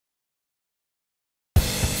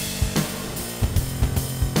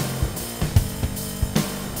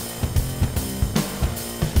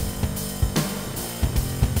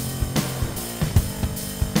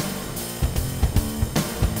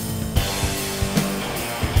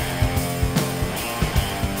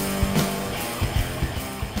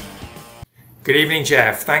Good evening,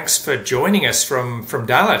 Jeff. Thanks for joining us from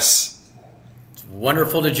Dallas. It's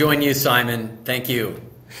wonderful to join you, Simon. Thank you.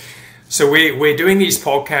 So we're doing these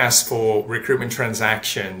podcasts for Recruitment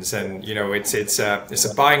Transactions, and it's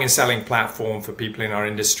a buying and selling platform for people in our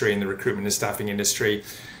industry, in the recruitment and staffing industry.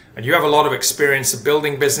 And you have a lot of experience of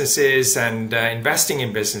building businesses and investing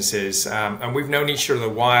in businesses, and we've known each other a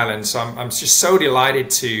while. And so I'm just so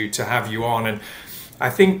delighted to have you on. And I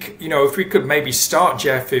think if we could maybe start,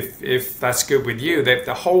 Jeff, if that's good with you, that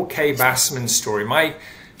the whole Kaye Bassman story. My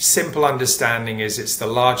simple understanding is it's the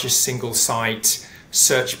largest single site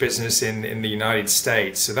search business in the United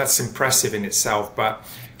States. So that's impressive in itself. But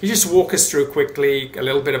can you just walk us through quickly a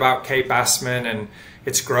little bit about Kaye Bassman and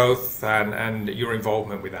its growth and your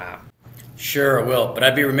involvement with that? Sure, I will. But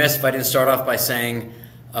I'd be remiss if I didn't start off by saying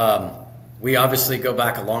we obviously go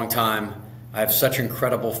back a long time. I have such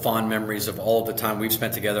incredible fond memories of all of the time we've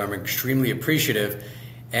spent together. I'm extremely appreciative.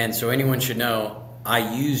 And so anyone should know I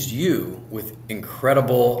used you with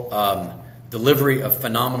incredible delivery of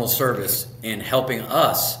phenomenal service in helping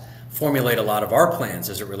us formulate a lot of our plans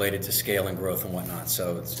as it related to scale and growth and whatnot.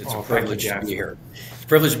 So it's a privilege to be here. It's a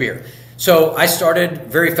privilege to be here. So I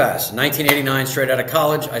started very fast. 1989, straight out of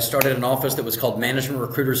college, I started an office that was called Management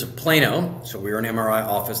Recruiters of Plano. So we were an MRI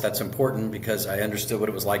office. That's important because I understood what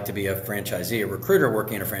it was like to be a franchisee, a recruiter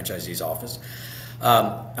working in a franchisee's office.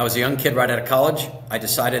 I was a young kid right out of college. I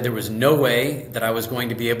decided there was no way that I was going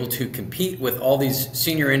to be able to compete with all these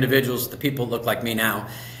senior individuals, the people that look like me now.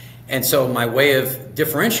 And so my way of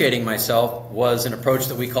differentiating myself was an approach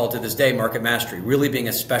that we call to this day market mastery, really being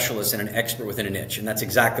a specialist and an expert within a niche. And that's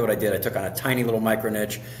exactly what I did. I took on a tiny little micro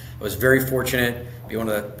niche. I was very fortunate to be one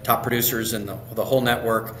of the top producers in the whole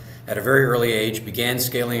network at a very early age, began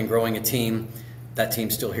scaling and growing a team. That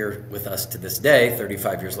team's still here with us to this day,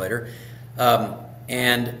 35 years later.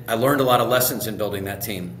 And I learned a lot of lessons in building that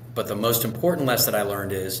team. But the most important lesson I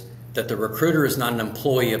learned is that the recruiter is not an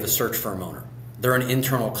employee of the search firm owner. They're an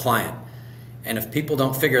internal client. And if people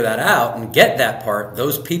don't figure that out and get that part,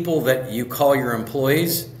 those people that you call your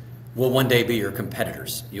employees will one day be your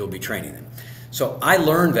competitors. You'll be training them. So I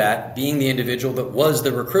learned that being the individual that was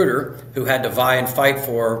the recruiter who had to vie and fight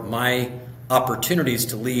for my opportunities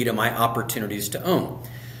to lead and my opportunities to own.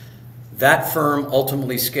 That firm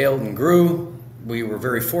ultimately scaled and grew. We were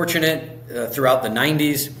very fortunate throughout the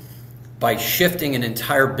 90s by shifting an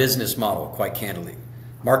entire business model, quite candidly.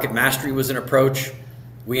 Market mastery was an approach.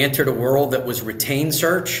 We entered a world that was retained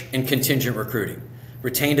search and contingent recruiting.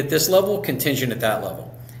 Retained at this level, contingent at that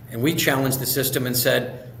level. And we challenged the system and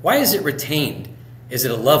said, why is it retained? Is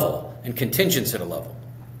it a level and contingent's at a level?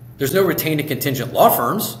 There's no retained and contingent law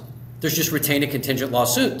firms. There's just retained and contingent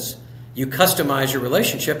lawsuits. You customize your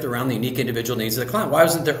relationship around the unique individual needs of the client. Why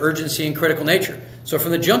wasn't there urgency and critical nature? So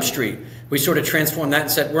from the jump street, we sort of transformed that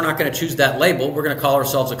and said, we're not going to choose that label. We're going to call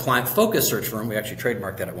ourselves a client-focused search firm. We actually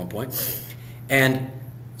trademarked that at one point. And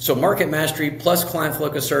so market mastery plus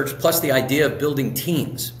client-focused search plus the idea of building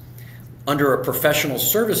teams under a professional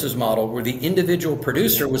services model where the individual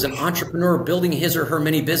producer was an entrepreneur building his or her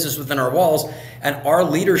mini business within our walls, and our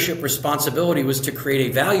leadership responsibility was to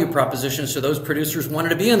create a value proposition so those producers wanted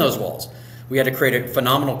to be in those walls. We had to create a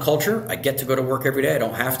phenomenal culture. I get to go to work every day. I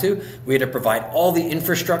don't have to. We had to provide all the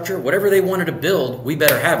infrastructure. Whatever they wanted to build, we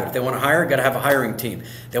better have it. If they want to hire, got to have a hiring team.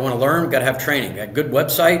 If they want to learn, got to have training. A good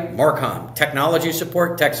website, Marcom. Technology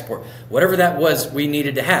support, tech support. Whatever that was, we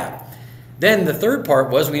needed to have. Then the third part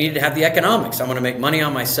was we needed to have the economics. I want to make money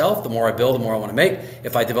on myself. The more I build, the more I want to make.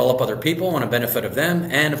 If I develop other people, I want to benefit of them.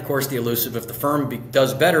 And of course, the elusive, if the firm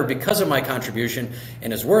does better because of my contribution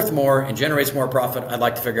and is worth more and generates more profit, I'd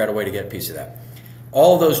like to figure out a way to get a piece of that.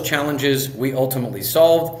 All of those challenges we ultimately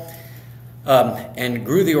solved and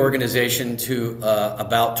grew the organization to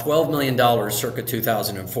about $12 million circa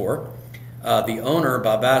 2004. The owner,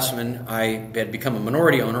 Bob Bassman, I had become a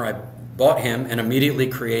minority owner. I bought him and immediately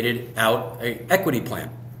created out an equity plan.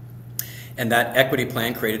 And that equity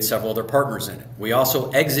plan created several other partners in it. We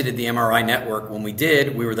also exited the MRI network. When we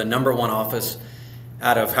did, we were the #1 office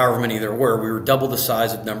out of however many there were. We were double the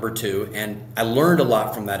size of #2, and I learned a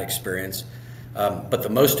lot from that experience. But the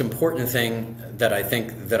most important thing that I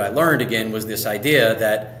think that I learned again was this idea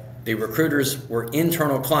that the recruiters were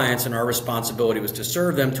internal clients and our responsibility was to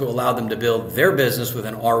serve them, to allow them to build their business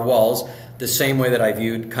within our walls, the same way that I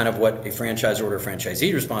viewed kind of what a franchisor or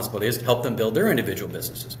franchisee responsibility is, to help them build their individual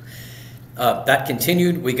businesses. That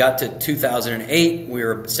continued. We got to 2008. We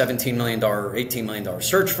were a $17 million, $18 million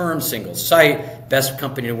search firm, single site, best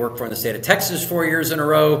company to work for in the state of Texas 4 years in a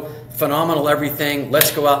row. Phenomenal everything. Let's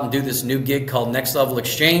go out and do this new gig called Next Level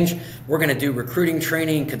Exchange. We're going to do recruiting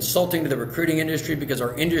training, consulting to the recruiting industry because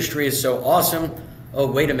our industry is so awesome.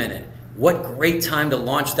 Oh, wait a minute. what great time to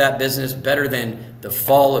launch that business, better than the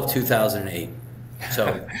fall of 2008.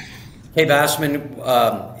 So Kaye Bassman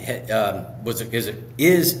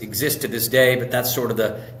exists to this day, but that's sort of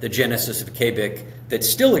the genesis of KBIC that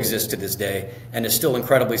still exists to this day and is still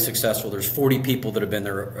incredibly successful. There's 40 people that have been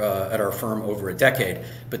there at our firm over a decade,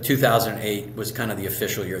 but 2008 was kind of the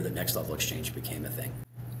official year that Next Level Exchange became a thing.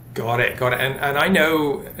 Got it. And I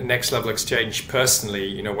know Next Level Exchange personally.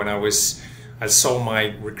 You know, when I sold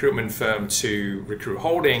my recruitment firm to Recruit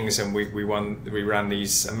Holdings, and we ran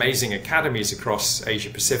these amazing academies across Asia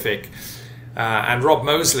Pacific. And Rob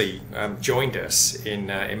Mosley joined us in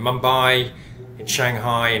Mumbai, in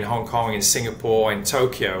Shanghai, in Hong Kong, in Singapore, in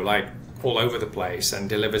Tokyo, like all over the place, and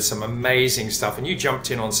delivered some amazing stuff. And you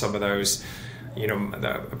jumped in on some of those, you know,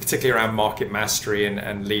 particularly around market mastery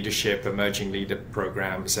and leadership, emerging leader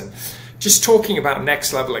programs. And just talking about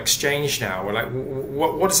Next Level Exchange now, we're like,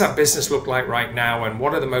 what does that business look like right now, and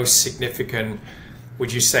what are the most significant,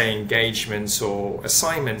 would you say, engagements or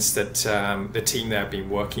assignments that the team there have been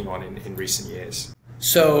working on in recent years?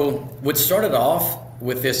 So what started off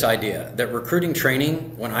with this idea that recruiting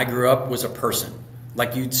training, when I grew up, was a person.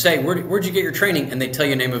 Like you'd say, where'd you get your training? And they'd tell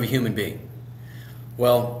you the name of a human being.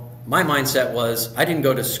 Well, my mindset was, I didn't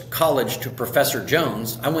go to college to Professor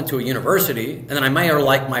Jones. I went to a university, and then I may or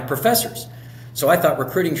like my professors. So I thought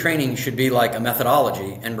recruiting training should be like a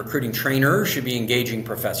methodology, and recruiting trainers should be engaging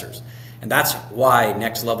professors. And that's why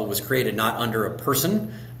Next Level was created, not under a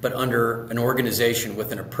person, but under an organization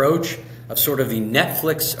with an approach of sort of the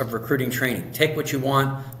Netflix of recruiting training. Take what you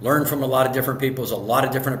want, learn from a lot of different people. There's a lot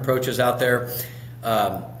of different approaches out there.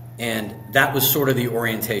 And that was sort of the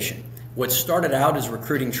orientation. What started out as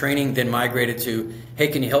recruiting training then migrated to, hey,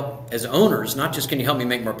 can you help as owners, not just can you help me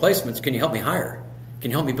make more placements, can you help me hire?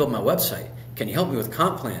 Can you help me build my website? Can you help me with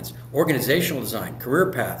comp plans, organizational design,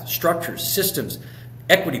 career path, structures, systems,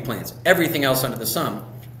 equity plans, everything else under the sun?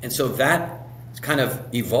 And so that kind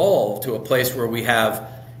of evolved to a place where we have,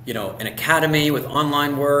 you know, an academy with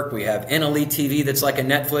online work. We have NLE TV that's like a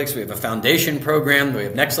Netflix. We have a foundation program. We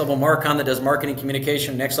have Next Level Marcon that does marketing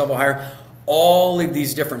communication, Next Level Hire, all of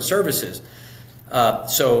these different services.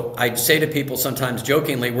 So I say to people sometimes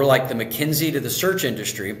jokingly, we're like the McKinsey to the search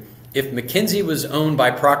industry. If McKinsey was owned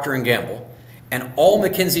by Procter & Gamble and all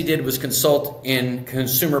McKinsey did was consult in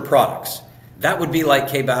consumer products, that would be like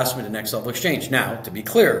Kaye Bassman to Next Level Exchange. Now, to be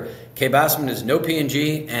clear, Kaye Bassman is no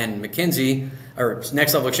P&G and McKinsey, or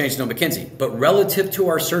Next Level Exchange is no McKinsey. But relative to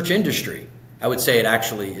our search industry, I would say it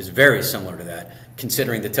actually is very similar to that,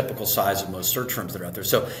 considering the typical size of most search firms that are out there.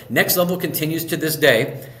 So Next Level continues to this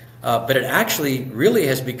day, but it actually really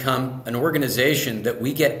has become an organization that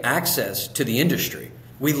we get access to the industry.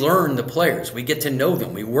 We learn the players, we get to know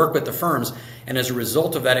them, we work with the firms, and as a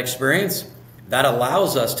result of that experience, that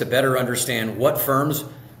allows us to better understand what firms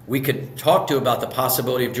we could talk to about the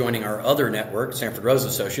possibility of joining our other network, Sanford Rose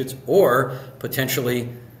Associates, or potentially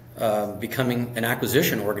becoming an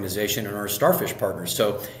acquisition organization in our Starfish Partners.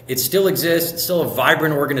 So it still exists, it's still a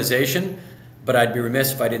vibrant organization, but I'd be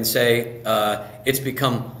remiss if I didn't say it's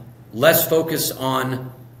become less focused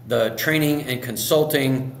on the training and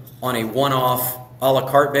consulting on a one-off a la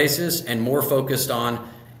carte basis and more focused on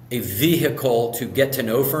a vehicle to get to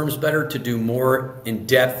know firms better, to do more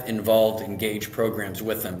in-depth, involved, engaged programs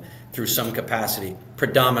with them through some capacity,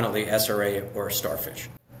 predominantly SRA or Starfish.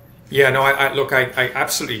 Yeah, no, I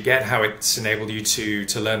absolutely get how it's enabled you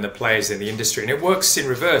to learn the players in the industry, and it works in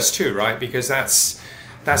reverse too, right? Because that's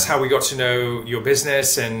how we got to know your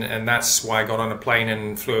business, and that's why I got on a plane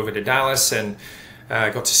and flew over to Dallas and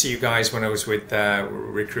got to see you guys when I was with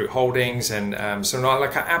Recruit Holdings, and so no,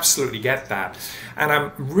 like I absolutely get that, and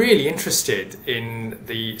I'm really interested in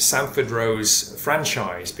the Sanford Rose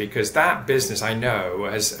franchise because that business I know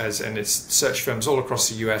and it's search firms all across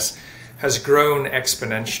the US has grown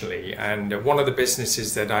exponentially, and one of the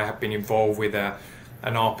businesses that I have been involved with, an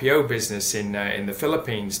RPO business in the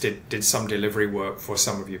Philippines, did some delivery work for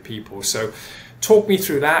some of your people. So talk me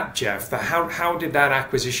through that, Jeff. How did that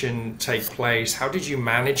acquisition take place? How did you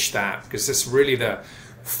manage that? Because that's really the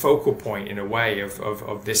focal point in a way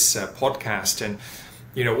of this podcast. And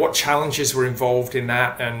you know, what challenges were involved in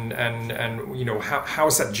that, and you know,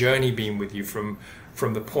 how's that journey been with you from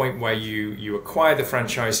the point where you acquired the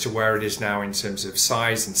franchise to where it is now in terms of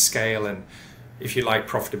size and scale and, if you like,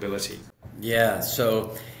 profitability? Yeah,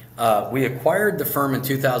 so we acquired the firm in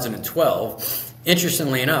 2012.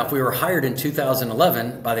 Interestingly enough, we were hired in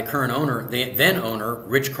 2011 by the current owner, the then owner,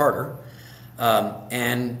 Rich Carter,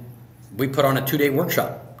 and we put on a 2-day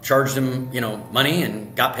workshop, charged him, money,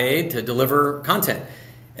 and got paid to deliver content.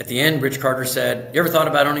 At the end, Rich Carter said, "You ever thought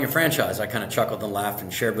about owning a franchise?" I kind of chuckled and laughed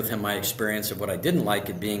and shared with him my experience of what I didn't like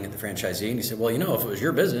at being the franchisee. And he said, "Well, you know, if it was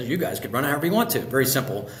your business, you guys could run it however you want to." Very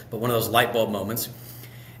simple, but one of those light bulb moments.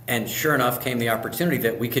 And sure enough came the opportunity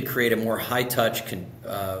that we could create a more high-touch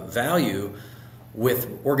value with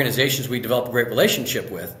organizations we developed a great relationship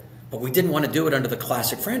with, but we didn't want to do it under the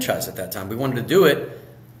classic franchise at that time. We wanted to do it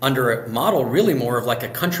under a model really more of like a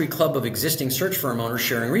country club of existing search firm owners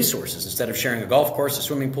sharing resources. Instead of sharing a golf course, a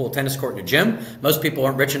swimming pool, a tennis court, and a gym, most people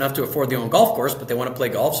aren't rich enough to afford their own golf course, but they want to play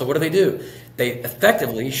golf. So what do? They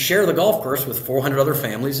effectively share the golf course with 400 other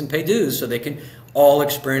families and pay dues so they can all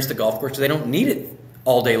experience the golf course. They don't need it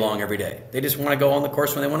all day long every day. They just want to go on the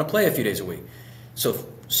course when they want to play a few days a week. So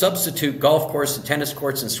substitute golf course and tennis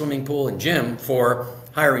courts and swimming pool and gym for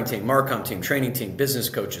hiring team, marcom team, training team, business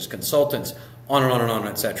coaches, consultants, on and on and on,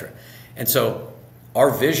 etc. And so our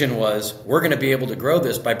vision was we're going to be able to grow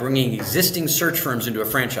this by bringing existing search firms into a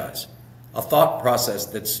franchise, a thought process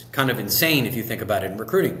that's kind of insane if you think about it in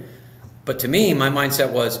recruiting. But to me, my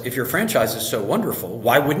mindset was, if your franchise is so wonderful,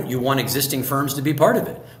 why wouldn't you want existing firms to be part of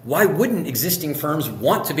it? Why wouldn't existing firms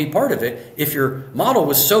want to be part of it if your model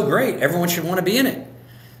was so great? Everyone should want to be in it.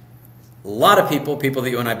 A lot of people that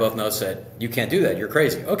you and I both know said, "You can't do that, you're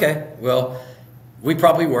crazy." Okay, well, we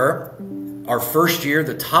probably were. Our first year,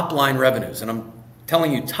 the top line revenues, and I'm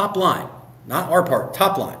telling you top line, not our part,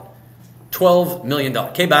 top line, $12 million.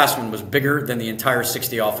 Kaye Bassman was bigger than the entire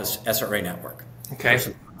 60 office SRA network. Okay. For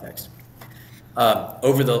some context.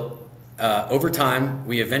 Over time,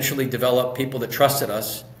 we eventually developed people that trusted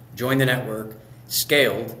us, joined the network,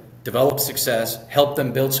 scaled, developed success, helped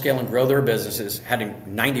them build, scale, and grow their businesses, having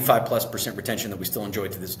 95+% retention that we still enjoy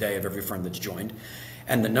to this day of every firm that's joined.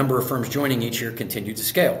 And the number of firms joining each year continued to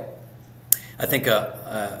scale. I think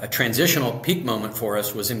a transitional peak moment for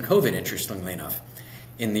us was in COVID, interestingly enough.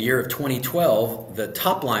 In the year of 2012, the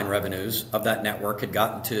top line revenues of that network had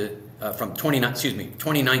gotten to, from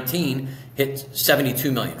 2019 hit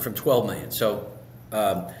 72 million from 12 million. So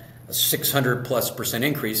a 600+%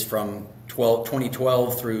 increase from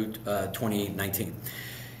 2012 through 2019.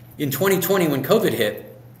 In 2020, when COVID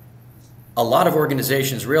hit, a lot of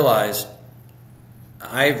organizations realized,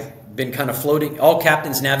 I've been kind of floating, all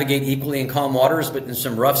captains navigate equally in calm waters, but in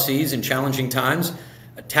some rough seas and challenging times,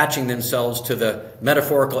 attaching themselves to the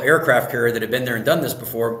metaphorical aircraft carrier that had been there and done this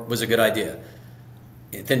before was a good idea.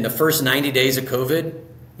 Within the first 90 days of COVID,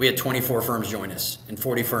 we had 24 firms join us, and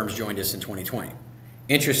 40 firms joined us in 2020.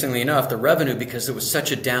 Interestingly enough, the revenue, because it was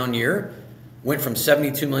such a down year, went from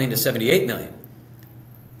 72 million to 78 million.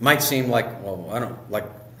 Might seem like, well,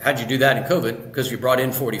 how'd you do that in COVID? Because we brought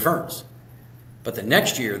in 40 firms. But the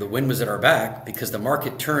next year, the wind was at our back because the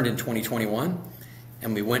market turned in 2021,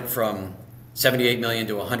 and we went from 78 million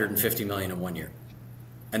to 150 million in 1 year,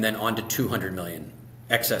 and then on to 200 million,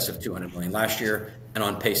 excess of 200 million last year, and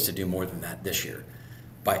on pace to do more than that this year,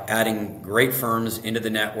 by adding great firms into the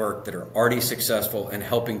network that are already successful and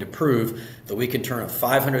helping to prove that we can turn a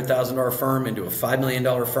 $500,000 firm into a $5 million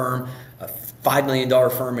firm, a $5 million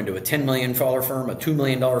firm into a $10 million firm, a $2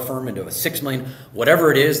 million firm into a $6 million,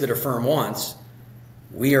 whatever it is that a firm wants.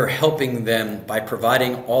 We are helping them by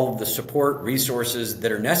providing all of the support resources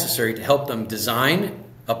that are necessary to help them design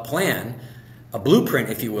a plan, a blueprint,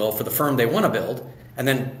 if you will, for the firm they want to build, and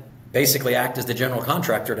then basically act as the general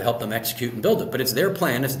contractor to help them execute and build it. But it's their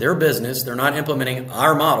plan, it's their business. They're not implementing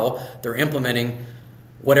our model. They're implementing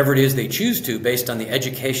whatever it is they choose to based on the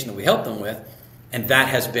education that we help them with. And that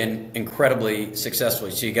has been incredibly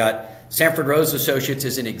successful. So you got Sanford Rose Associates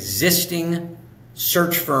is an existing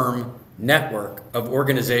search firm network of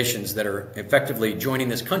organizations that are effectively joining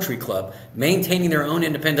this country club, maintaining their own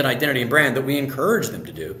independent identity and brand that we encourage them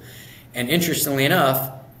to do. And interestingly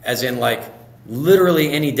enough, as in like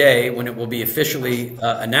literally any day when it will be officially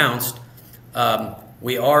announced,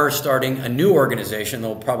 we are starting a new organization. There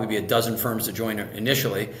will probably be a dozen firms to join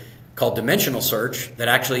initially, called Dimensional Search, that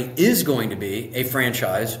actually is going to be a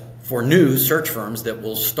franchise for new search firms that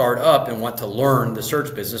will start up and want to learn the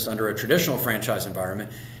search business under a traditional franchise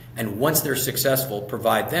environment. And once they're successful,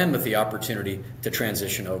 provide them with the opportunity to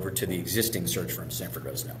transition over to the existing search firm Sanford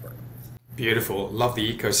Rose network. Beautiful. Love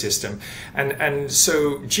the ecosystem. And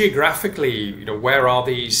so geographically, where are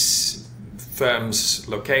these firms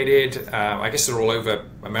located? I guess they're all over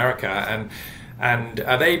America. And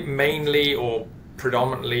are they mainly or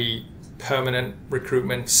predominantly permanent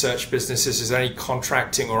recruitment search businesses? Is there any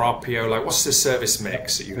contracting or RPO? Like, what's the service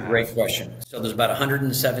mix that you have? Great question. So there's about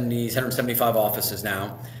 175 offices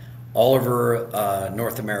now, all over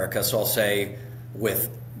North America. So I'll say with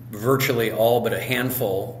virtually all but a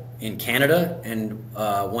handful in Canada and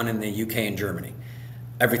one in the UK and Germany.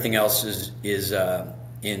 Everything else is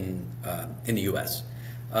in the U.S.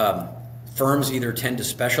 Firms either tend to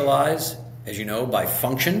specialize, as you know, by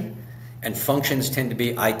function, and functions tend to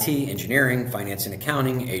be IT, engineering, finance and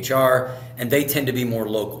accounting, HR, and they tend to be more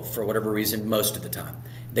local for whatever reason most of the time.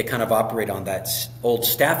 They kind of operate on that old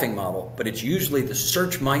staffing model, but it's usually the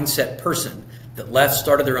search mindset person that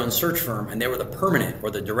started their own search firm, and they were the permanent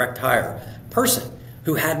or the direct hire person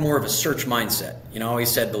who had more of a search mindset. You know, he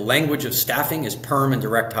said the language of staffing is perm and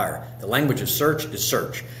direct hire. The language of search is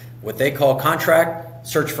search. What they call contract,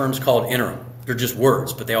 search firms call it interim. They're just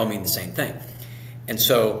words, but they all mean the same thing. And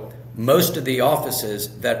so most of the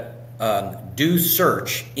offices that do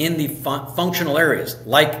search in the functional areas,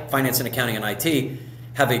 like finance and accounting and IT,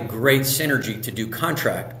 have a great synergy to do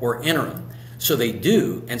contract or interim. So they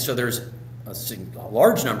do, and so there's a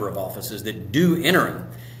large number of offices that do interim,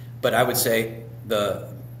 but I would say the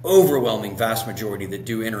overwhelming vast majority that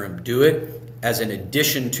do interim do it as an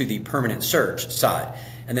addition to the permanent search side.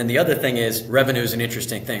 And then the other thing is revenue is an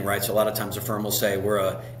interesting thing, right? So a lot of times a firm will say we're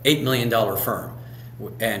a $8 million firm.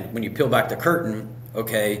 And when you peel back the curtain,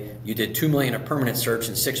 okay, you did $2 million of permanent search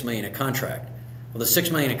and $6 million of contract. Well, the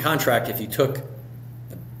 $6 million of contract, if you took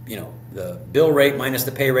the bill rate minus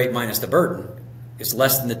the pay rate minus the burden, it's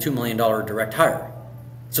less than the $2 million direct hire.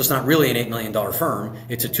 So it's not really an $8 million firm.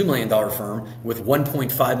 It's a $2 million firm with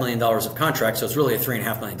 $1.5 million of contract. So it's really a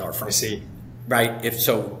 $3.5 million firm. I see. Right? If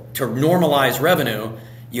so, to normalize revenue,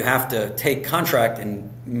 you have to take contract and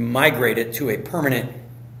migrate it to a permanent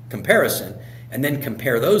comparison and then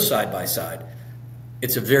compare those side by side.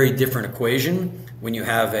 It's a very different equation when you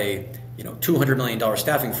have a $200 million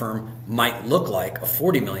staffing firm might look like a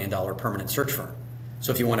 $40 million permanent search firm.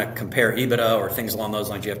 So if you want to compare EBITDA or things along those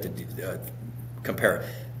lines, you have to compare.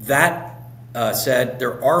 That said,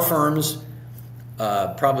 there are firms,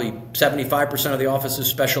 probably 75% of the offices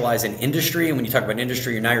specialize in industry. And when you talk about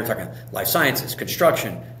industry, you're talking life sciences,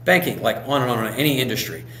 construction, banking, like on and on, any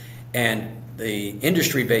industry. And the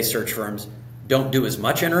industry-based search firms don't do as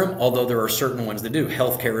much interim, although there are certain ones that do.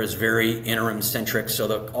 Healthcare is very interim-centric, so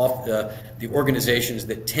the organizations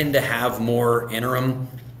that tend to have more interim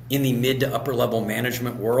in the mid to upper level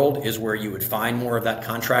management world is where you would find more of that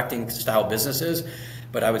contracting style businesses.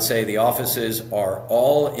 But I would say the offices are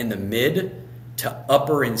all in the mid to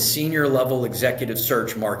upper and senior level executive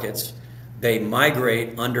search markets. They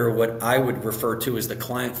migrate under what I would refer to as the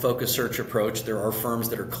client-focused search approach. There are firms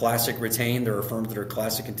that are classic retained, there are firms that are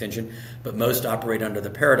classic contingent, but most operate under the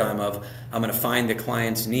paradigm of I'm going to find the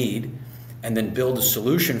client's need and then build a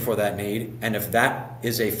solution for that need. And if that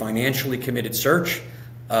is a financially committed search,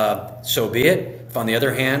 so be it. If on the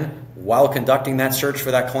other hand, while conducting that search for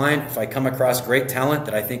that client, if I come across great talent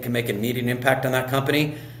that I think can make an immediate impact on that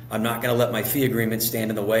company, I'm not going to let my fee agreement stand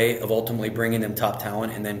in the way of ultimately bringing them top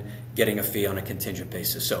talent and then getting a fee on a contingent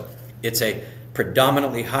basis. So it's a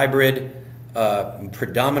predominantly hybrid,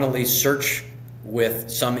 predominantly search with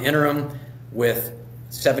some interim, with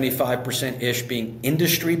 75%-ish being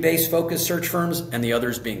industry-based focused search firms and the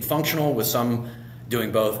others being functional, with some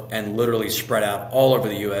doing both, and literally spread out all over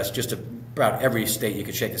the U.S., just about every state you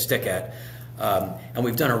could shake a stick at. And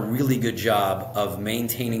we've done a really good job of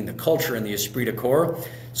maintaining the culture and the esprit de corps.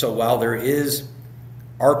 So while there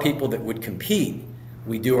are people that would compete,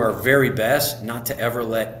 we do our very best not to ever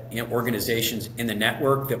let organizations in the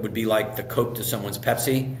network that would be like the Coke to someone's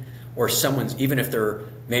Pepsi, or someone's, even if they're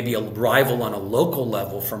maybe a rival on a local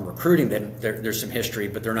level from recruiting, then there's some history,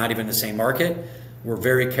 but they're not even the same market. We're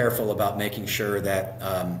very careful about making sure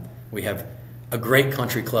that we have a great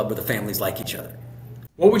country club where the families like each other.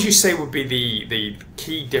 What would you say would be the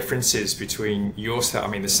key differences between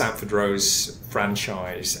the Sanford Rose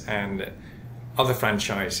franchise and other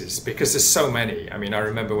franchises? Because there's so many. I mean, I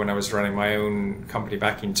remember when I was running my own company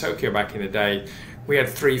back in Tokyo back in the day, we had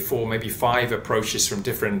 3, 4, maybe 5 approaches from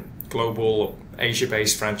different global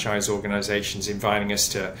Asia-based franchise organizations inviting us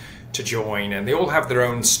to join, and they all have their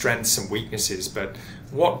own strengths and weaknesses. But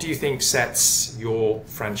what do you think sets your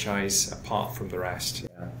franchise apart from the rest?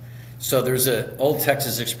 Yeah. So there's an old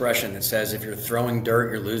Texas expression that says, if you're throwing dirt,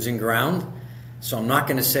 you're losing ground. So I'm not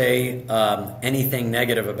going to say anything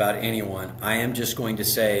negative about anyone. I am just going to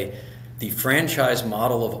say the franchise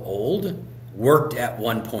model of old worked at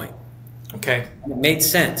one point. Okay. It made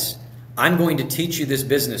sense. I'm going to teach you this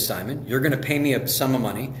business, Simon. You're going to pay me a sum of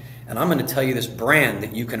money, and I'm going to tell you this brand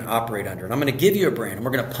that you can operate under. And I'm going to give you a brand, and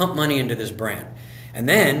we're going to pump money into this brand. And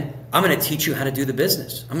then I'm going to teach you how to do the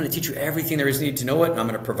business. I'm going to teach you everything there is needed to know it, and I'm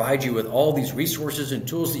going to provide you with all these resources and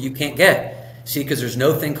tools that you can't get. See, because there's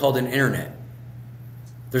no thing called an internet.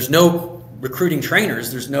 There's no recruiting trainers.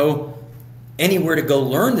 There's no anywhere to go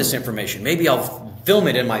learn this information. Maybe I'll film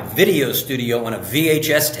it in my video studio on a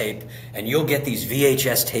VHS tape, and you'll get these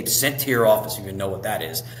VHS tapes sent to your office, if you know what that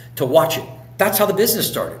is, to watch it. That's how the business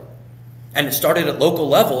started. And it started at local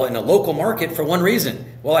level in a local market for one reason.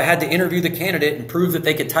 Well, I had to interview the candidate and prove that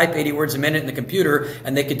they could type 80 words a minute in the computer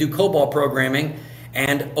and they could do COBOL programming.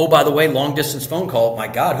 And, oh, by the way, long distance phone call. My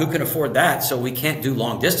God, who can afford that? So we can't do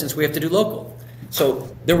long distance. We have to do local.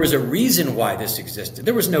 So there was a reason why this existed.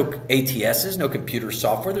 There was no ATSs, no computer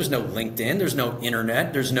software. There's no LinkedIn. There's no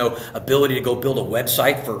internet. There's no ability to go build a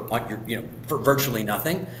website for virtually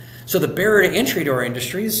nothing. So the barrier to entry to our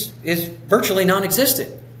industries is virtually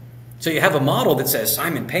non-existent. So you have a model that says,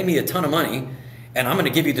 Simon, pay me a ton of money, and I'm going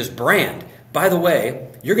to give you this brand. By the way,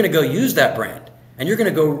 you're going to go use that brand, and you're going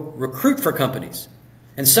to go recruit for companies.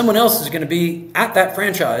 And someone else is going to be at that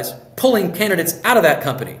franchise pulling candidates out of that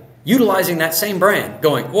company, utilizing that same brand,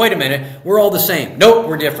 going, wait a minute, we're all the same. Nope,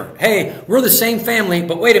 we're different. Hey, we're the same family,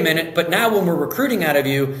 but wait a minute, but now when we're recruiting out of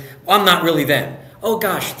you, I'm not really them. Oh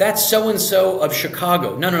gosh, that's so-and-so of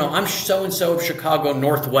Chicago. No, I'm so-and-so of Chicago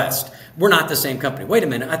Northwest. We're not the same company. Wait a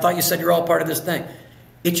minute, I thought you said you're all part of this thing.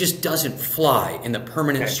 It just doesn't fly in the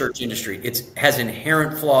permanent search industry. It has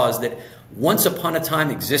inherent flaws that once upon a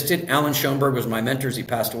time existed. Alan Schoenberg was my mentor. He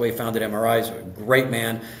passed away, founded MRI. He's a great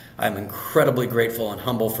man. I'm incredibly grateful and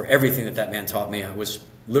humble for everything that man taught me. I was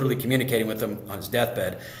literally communicating with him on his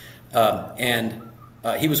deathbed.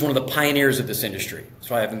 He was one of the pioneers of this industry.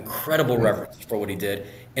 So I have incredible reverence for what he did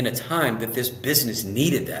in a time that this business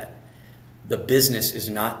needed that. The business is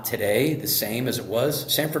not today the same as it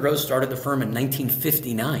was. Sanford Rose started the firm in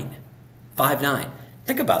 1959, 59.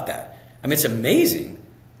 Think about that. I mean, it's amazing,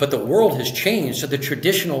 but the world has changed. So the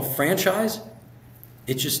traditional franchise,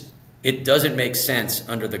 it doesn't make sense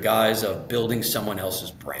under the guise of building someone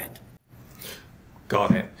else's brand.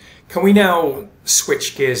 Got it. Can we now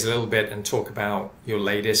switch gears a little bit and talk about your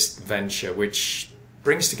latest venture, which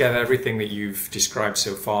brings together everything that you've described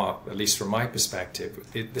so far, at least from my perspective,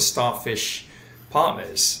 the Starfish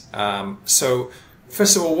Partners. So,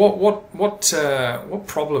 first of all, what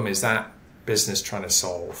problem is that business trying to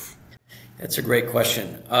solve? That's a great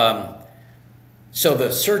question. So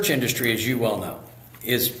the search industry, as you well know,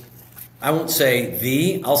 is, I won't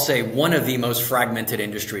say I'll say one of the most fragmented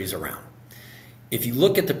industries around. If you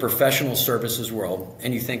look at the professional services world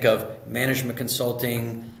and you think of management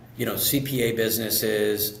consulting, CPA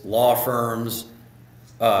businesses, law firms,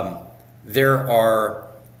 there are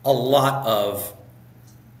a lot of,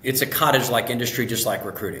 it's a cottage-like industry, just like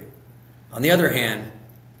recruiting. On the other hand,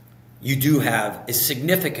 you do have a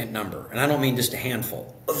significant number, and I don't mean just a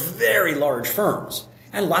handful, of very large firms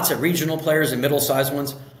and lots of regional players and middle-sized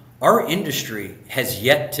ones. Our industry has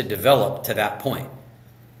yet to develop to that point.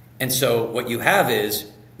 And so what you have is,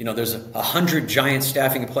 there's 100 giant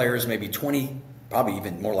staffing players, maybe 20, probably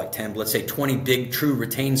even more like 10, but let's say 20 big true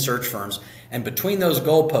retained search firms. And between those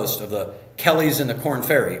goalposts of the Kellys and the Korn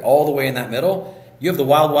Ferry, all the way in that middle, you have the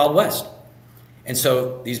wild, wild west. And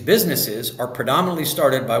so these businesses are predominantly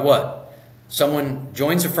started by what? Someone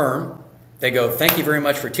joins a firm. They go, thank you very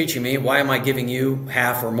much for teaching me. Why am I giving you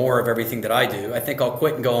half or more of everything that I do? I think I'll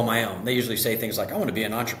quit and go on my own. They usually say things like, I want to be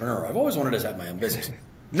an entrepreneur. I've always wanted to have my own business.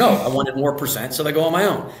 No, I wanted more percent, so they go on my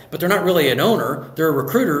own. But they're not really an owner. They're a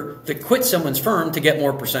recruiter that quit someone's firm to get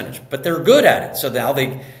more percentage. But they're good at it. So now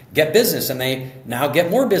they get business and they now get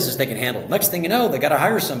more business they can handle. Next thing you know, they got to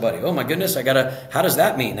hire somebody. Oh my goodness, how does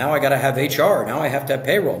that mean? Now I got to have HR. Now I have to have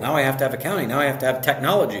payroll. Now I have to have accounting. Now I have to have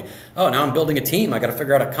technology. Oh, now I'm building a team. I got to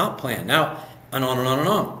figure out a comp plan. Now, and on and on and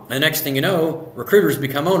on. And the next thing you know, recruiters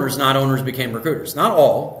become owners, not owners became recruiters. Not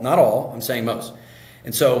all, I'm saying most.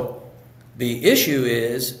 And so the issue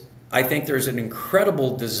is, I think there's an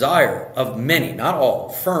incredible desire of many, not all,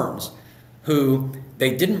 firms who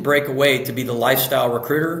they didn't break away to be the lifestyle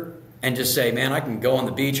recruiter and just say, man, I can go on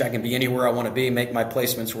the beach, I can be anywhere I want to be, make my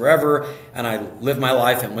placements wherever, and I live my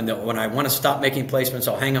life. And when I want to stop making placements,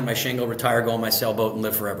 I'll hang up my shingle, retire, go on my sailboat, and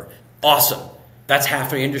live forever. Awesome. That's half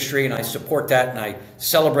the industry, and I support that, and I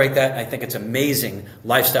celebrate that, and I think it's amazing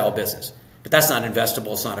lifestyle business. But that's not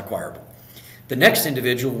investable, it's not acquirable. The next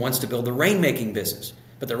individual wants to build a rainmaking business.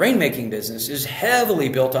 But the rainmaking business is heavily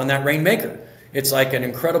built on that rainmaker. It's like an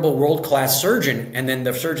incredible world-class surgeon, and then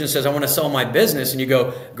the surgeon says, I want to sell my business, and you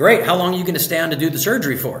go, great, how long are you going to stay on to do the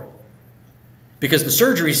surgery for? Because the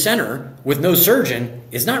surgery center with no surgeon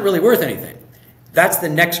is not really worth anything. That's the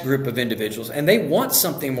next group of individuals, and they want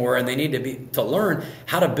something more, and they need to learn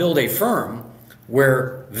how to build a firm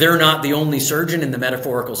where they're not the only surgeon in the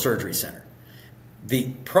metaphorical surgery center.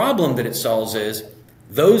 The problem that it solves is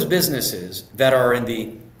those businesses that are in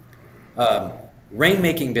the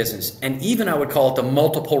rainmaking business, and even I would call it the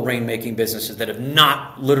multiple rainmaking businesses that have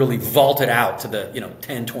not literally vaulted out to the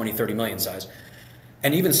 10, 20, 30 million size.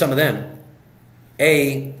 And even some of them,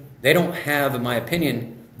 they don't have, in my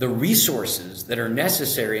opinion, the resources that are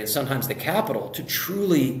necessary and sometimes the capital to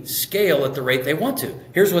truly scale at the rate they want to.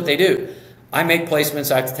 Here's what they do. I make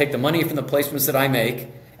placements. I have to take the money from the placements that I make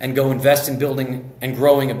and go invest in building and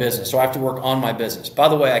growing a business. So I have to work on my business. By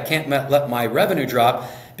the way, I can't let my revenue drop,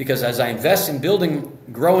 because as I invest in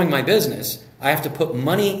growing my business, I have to put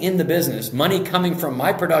money in the business, money coming from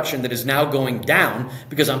my production that is now going down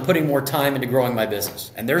because I'm putting more time into growing my business.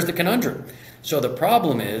 And there's the conundrum. So the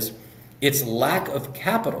problem is, it's lack of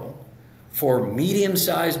capital for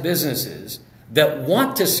medium-sized businesses that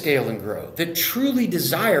want to scale and grow, that truly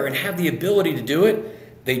desire and have the ability to do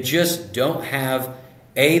it. They just don't have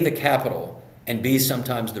A, the capital, and B,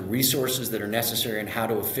 sometimes the resources that are necessary and how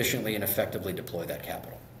to efficiently and effectively deploy that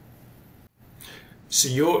capital. So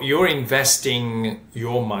you're investing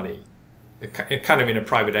your money kind of in a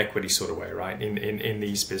private equity sort of way, right? In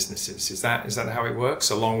these businesses. Is that how it works,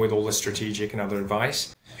 along with all the strategic and other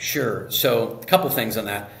advice? Sure. So a couple things on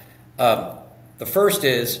that. The first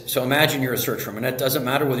is, so imagine you're a search firm, and it doesn't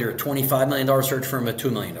matter whether you're a $25 million search firm or a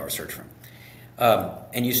 $2 million search firm.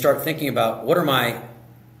 And you start thinking about, where do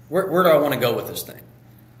I want to go with this thing?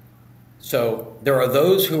 So there are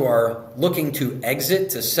those who are looking to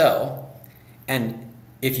exit to sell. And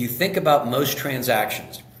if you think about most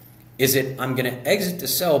transactions, is it I'm going to exit to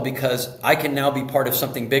sell because I can now be part of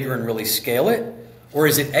something bigger and really scale it? Or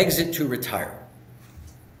is it exit to retire?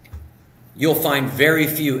 You'll find very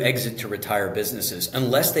few exit to retire businesses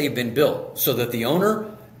unless they've been built so that the owner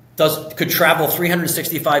could travel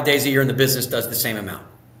 365 days a year and the business does the same amount.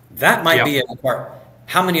 That might be a part.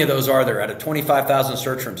 How many of those are there out of 25,000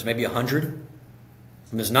 search firms? Maybe 100?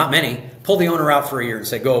 There's not many. Pull the owner out for a year and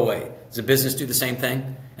say, go away. Does the business do the same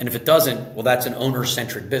thing? And if it doesn't, well, that's an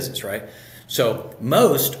owner-centric business, right? So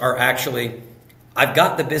most are actually, I've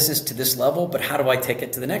got the business to this level, but how do I take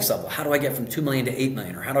it to the next level? How do I get from 2 million to 8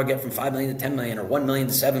 million? Or how do I get from 5 million to 10 million or 1 million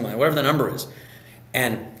to 7 million, whatever the number is?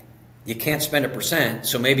 And you can't spend 1%,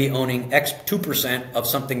 so maybe owning X 2% of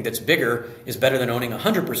something that's bigger is better than owning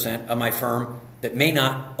 100% of my firm that may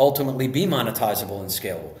not ultimately be monetizable and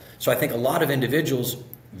scalable. So I think a lot of individuals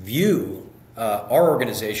view our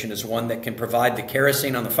organization as one that can provide the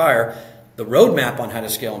kerosene on the fire, the roadmap on how to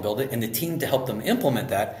scale and build it, and the team to help them implement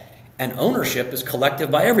that. And ownership is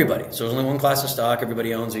collective by everybody. So there's only one class of stock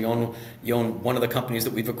everybody owns. You own one of the companies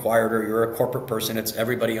that we've acquired, or you're a corporate person. It's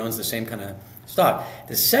everybody owns the same kind of stock.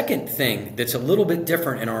 The second thing that's a little bit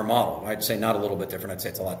different in our model, I'd say not a little bit different, I'd say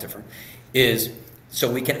it's a lot different, is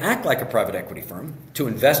so we can act like a private equity firm to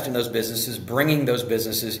invest in those businesses, bringing those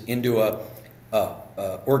businesses into a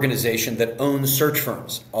organization that owns search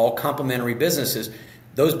firms, all complementary businesses.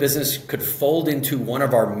 Those businesses could fold into one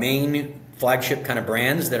of our main flagship kind of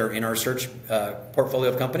brands that are in our search portfolio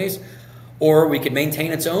of companies, or we could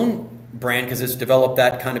maintain its own brand because it's developed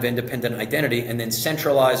that kind of independent identity, and then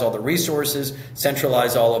centralize all the resources,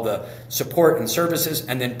 centralize all of the support and services,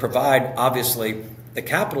 and then provide, obviously, the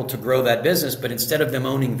capital to grow that business. But instead of them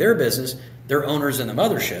owning their business, they're owners in the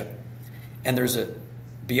mothership. And there's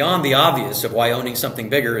beyond the obvious of why owning something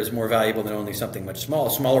bigger is more valuable than owning something much smaller,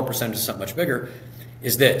 smaller percentage of something much bigger,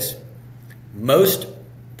 is this. Most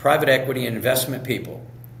private equity and investment people,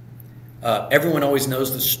 everyone always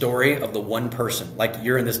knows the story of the one person. Like,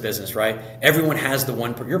 you're in this business, right? Everyone has the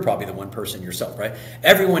one, you're probably the one person yourself, right?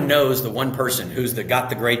 Everyone knows the one person who's got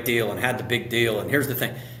the great deal and had the big deal. And here's the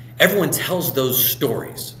thing. Everyone tells those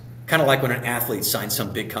stories. Kind of like when an athlete signs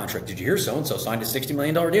some big contract. Did you hear so-and-so signed a $60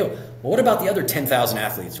 million deal? Well, what about the other 10,000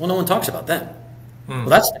 athletes? Well, no one talks about them. Well,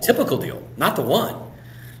 that's the typical deal, not the one.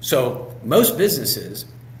 So most businesses,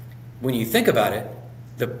 when you think about it,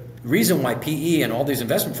 the reason why PE and all these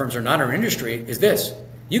investment firms are not in our industry is this.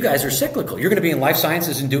 You guys are cyclical. You're going to be in life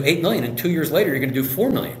sciences and do 8 million, and 2 years later, you're going to do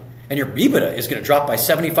 4 million. And your EBITDA is going to drop by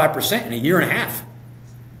 75% in a year and a half.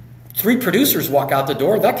 3 producers walk out the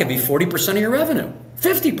door, that could be 40% of your revenue,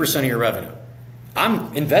 50% of your revenue.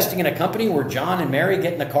 I'm investing in a company where John and Mary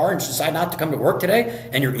get in the car and decide not to come to work today,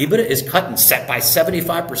 and your EBITDA is cut and set by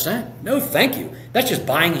 75%. No, thank you. That's just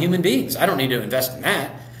buying human beings. I don't need to invest in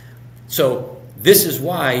that. So this is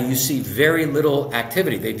why you see very little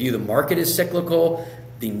activity. They view the market as cyclical,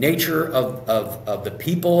 the nature of the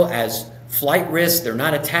people as flight risk. They're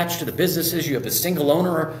not attached to the businesses. You have a single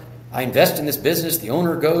owner. I invest in this business, the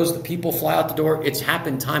owner goes, the people fly out the door. It's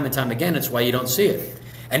happened time and time again. It's why you don't see it.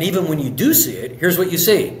 And even when you do see it, here's what you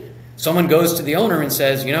see. Someone goes to the owner and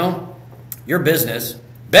says, you know, your business,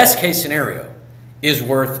 best case scenario, is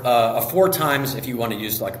worth a 4 times, if you want to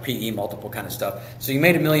use like a PE multiple kind of stuff. So you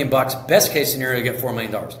made $1 million. Best case scenario, you get $4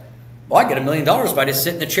 million. Well, I get $1 million if I just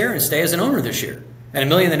sit in a chair and stay as an owner this year. And $1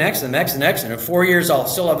 million the next, and the next, and the next. And in 4 years, I'll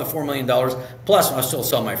still have the $4 million, plus I'll still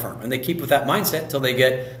sell my firm. And they keep with that mindset until they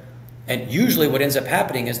get, and usually what ends up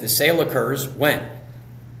happening is the sale occurs when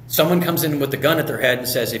someone comes in with a gun at their head and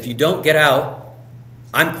says, if you don't get out,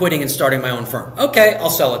 I'm quitting and starting my own firm. Okay, I'll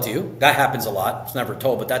sell it to you. That happens a lot. It's never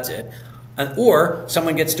told, but that's it. Or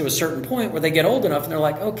someone gets to a certain point where they get old enough and they're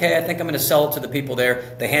like, okay, I think I'm going to sell it to the people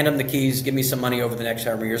there. They hand them the keys, give me some money over the next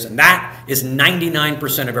however years. And that is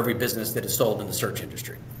 99% of every business that is sold in the search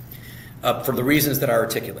industry for the reasons that I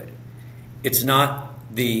articulated. It's not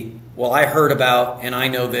the, well, I heard about and I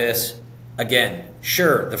know this. Again,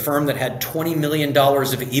 sure, the firm that had $20 million of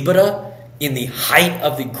EBITDA in the height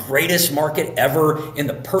of the greatest market ever in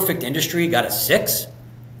the perfect industry got a 6.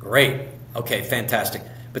 Great. Okay, fantastic.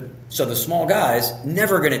 But so the small guys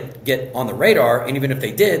never going to get on the radar, and even if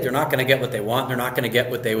they did, they're not going to get what they want. They're not going to get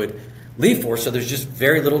what they would leave for. So there's just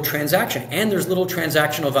very little transaction, and there's little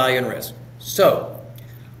transactional value and risk. So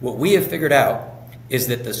what we have figured out is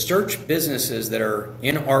that the search businesses that are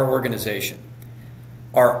in our organization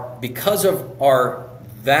are, because of our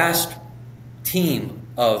vast team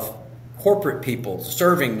of corporate people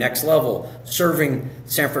serving Next Level, serving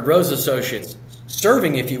Sanford Rose Associates,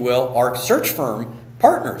 serving, if you will, our search firm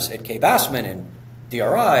partners at Kaye Bassman and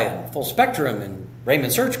DRI and Full Spectrum and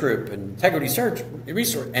Raymond Search Group and Integrity Search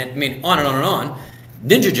Resource, and I mean on and on and on.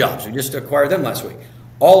 Ninja Jobs, we just acquired them last week.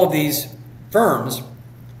 All of these firms,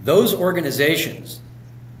 those organizations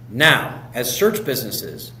now as search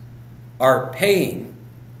businesses are paying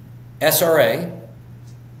SRA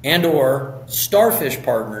and or Starfish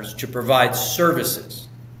Partners to provide services.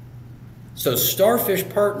 So Starfish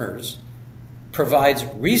Partners provides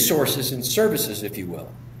resources and services, if you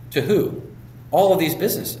will, to who? All of these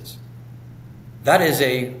businesses. That is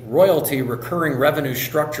a royalty recurring revenue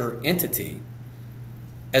structure entity.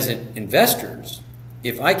 As investors,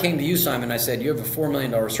 if I came to you, Simon, and I said, you have a $4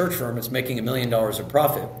 million search firm, it's making $1 million of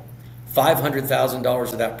profit,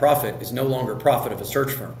 $500,000 of that profit is no longer profit of a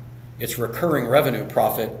search firm. It's recurring revenue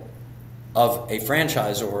profit of a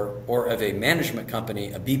franchisor or of a management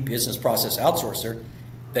company, a business process outsourcer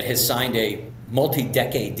that has signed a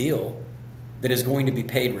multi-decade deal that is going to be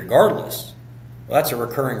paid regardless. Well, that's a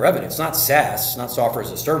recurring revenue. It's not SaaS, it's not software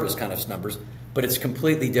as a service kind of numbers, but it's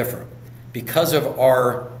completely different. Because of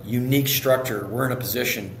our unique structure, we're in a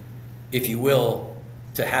position, if you will,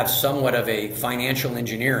 to have somewhat of a financial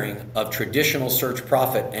engineering of traditional search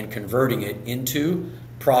profit and converting it into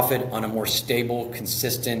profit on a more stable,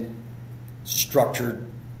 consistent, structured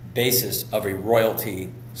basis of a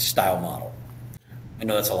royalty style model. I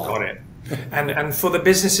know that's a lot. Got it. And for the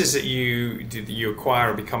businesses that you acquire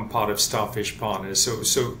and become part of Starfish Partners,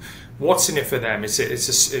 so what's in it for them?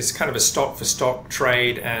 It's kind of a stock for stock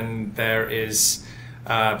trade, and there's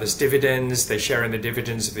dividends. They share in the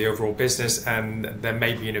dividends of the overall business, and there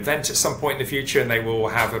may be an event at some point in the future, and they will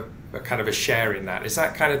have a kind of a share in that. Is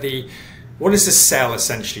that kind of what is the sell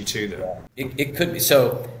essentially to them? It could be.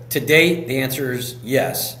 So to date, the answer is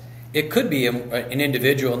yes. It could be an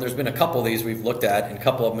individual, and there's been a couple of these we've looked at, and a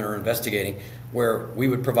couple of them are investigating, where we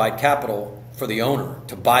would provide capital for the owner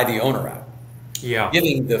to buy the owner out. Yeah.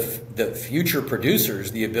 Giving the future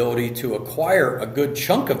producers the ability to acquire a good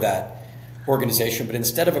chunk of that organization, but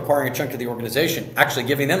instead of acquiring a chunk of the organization, actually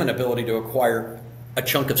giving them an ability to acquire a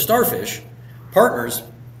chunk of Starfish Partners,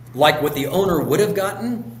 like what the owner would have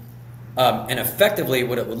gotten, and effectively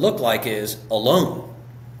what it would look like is a loan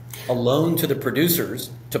to the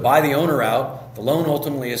producers to buy the owner out. The loan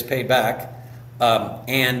ultimately is paid back,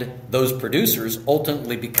 and those producers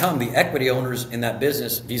ultimately become the equity owners in that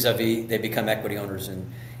business. Vis-a-vis, they become equity owners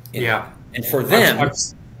yeah. And for them,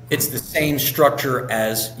 it's the same structure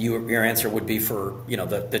as your answer would be for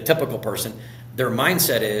the typical person. Their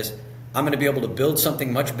mindset is, I'm going to be able to build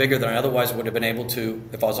something much bigger than I otherwise would have been able to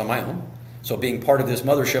if I was on my own. So being part of this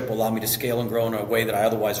mothership will allow me to scale and grow in a way that I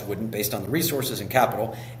otherwise wouldn't, based on the resources and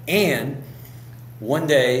capital. And one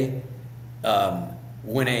day,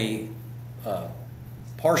 when a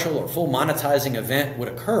partial or full monetizing event would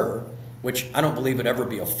occur, which I don't believe would ever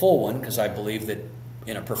be a full one, because I believe that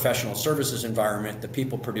in a professional services environment, the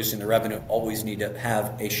people producing the revenue always need to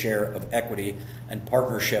have a share of equity and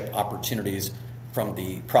partnership opportunities from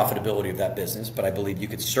the profitability of that business. But I believe you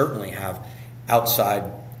could certainly have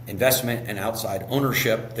outside investment and outside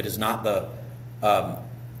ownership that is not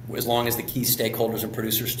as long as the key stakeholders and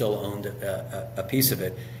producers still owned a piece of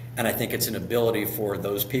it. And I think it's an ability for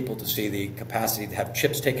those people to see the capacity to have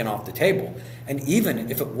chips taken off the table. And even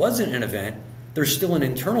if it wasn't an event, there's still an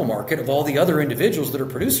internal market of all the other individuals that are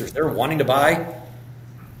producers. They're wanting to buy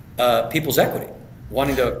people's equity,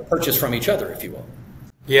 wanting to purchase from each other, if you will.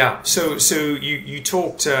 Yeah. So you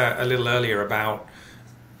talked a little earlier about,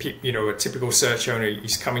 you know, a typical search owner,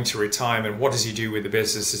 he's coming to retirement. What does he do with the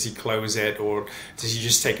business? Does he close it, or does he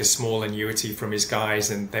just take a small annuity from his guys,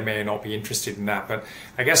 and they may not be interested in that? But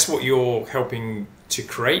I guess what you're helping to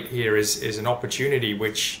create here is an opportunity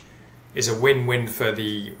which is a win-win for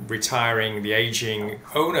the retiring, the aging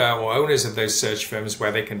owner or owners of those search firms,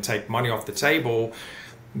 where they can take money off the table.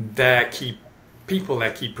 Their key people,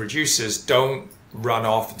 their key producers, don't run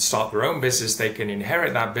off and start their own business. They can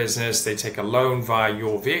inherit that business. They take a loan via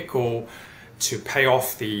your vehicle to pay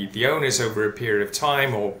off the owners over a period of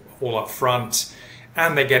time, or all up front,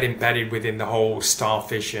 and they get embedded within the whole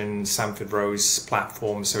Starfish and Sanford Rose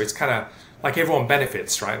platform. So it's kind of like everyone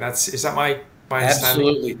benefits, right? Is that my understanding?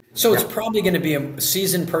 Absolutely. So it's probably going to be a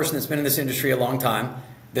seasoned person that's been in this industry a long time,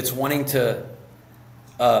 that's wanting to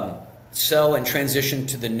sell and transition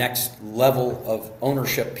to the next level of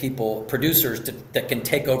ownership, people, producers that can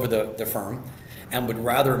take over the firm, and would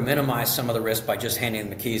rather minimize some of the risk by just handing them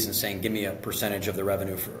the keys and saying, give me a percentage of the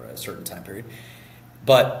revenue for a certain time period.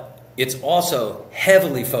 But it's also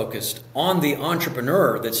heavily focused on the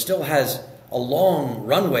entrepreneur that still has a long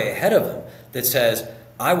runway ahead of them, that says,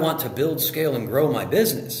 I want to build, scale, and grow my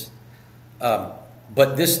business.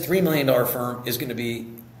 But this $3 million firm is going to be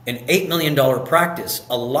an $8 million practice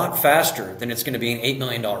a lot faster than it's going to be an $8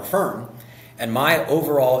 million firm. And my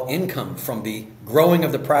overall income from the growing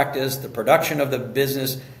of the practice, the production of the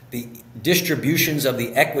business, the distributions of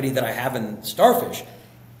the equity that I have in Starfish,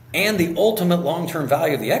 and the ultimate long-term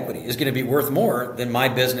value of the equity is going to be worth more than my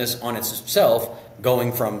business on itself,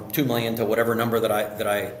 going from 2 million to whatever number that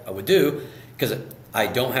I would do, because I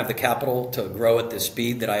don't have the capital to grow at the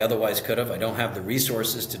speed that I otherwise could have. I don't have the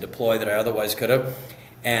resources to deploy that I otherwise could have.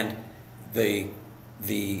 And the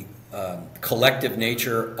collective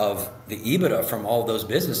nature of the EBITDA from all of those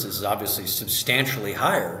businesses is obviously substantially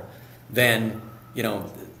higher than, you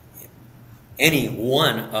know, any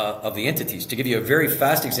one of the entities. To give you a very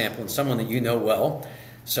fast example, and someone that you know well,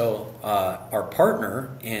 so our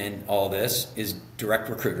partner in all this is Direct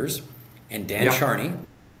Recruiters, and Dan Charney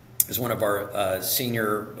is one of our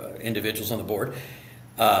senior individuals on the board,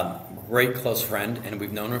 great close friend, and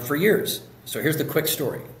we've known him for years. So here's the quick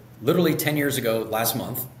story. Literally 10 years ago, last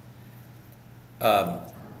month,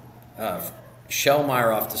 Shel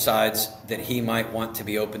Meyerhoff decides that he might want to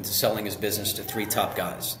be open to selling his business to 3 top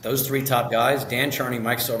guys. Those 3 top guys, Dan Charney,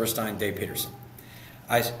 Mike Silverstein, Dave Peterson.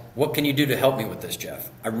 What can you do to help me with this, Jeff?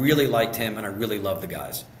 I really liked him, and I really love the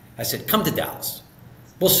guys. I said, come to Dallas.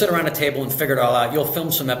 We'll sit around a table and figure it all out. You'll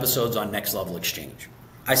film some episodes on Next Level Exchange.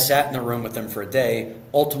 I sat in the room with them for a day,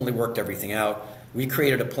 ultimately worked everything out. We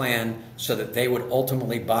created a plan so that they would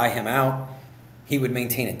ultimately buy him out. He would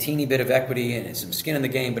maintain a teeny bit of equity and some skin in the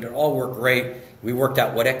game, but it all worked great. We worked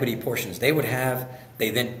out what equity portions they would have. They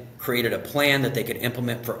then created a plan that they could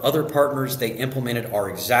implement for other partners. They implemented our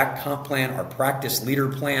exact comp plan, our practice leader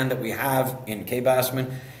plan that we have in Kaye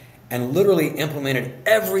Bassman, and literally implemented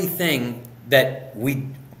everything that we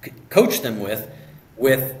coached them with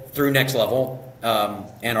through Next Level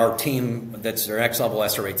and our team, that's their Next Level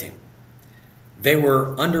SRA team. They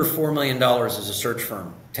were under $4 million as a search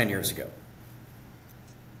firm 10 years ago.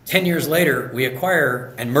 10 years later, we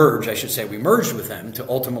acquire and merge, I should say, we merged with them to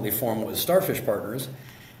ultimately form what was Starfish Partners.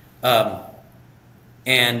 That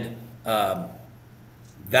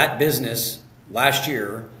business last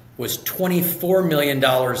year was $24 million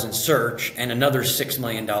in search and another $6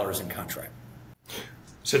 million in contract.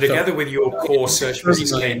 So together with your core search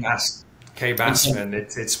business, Kaye Bassman,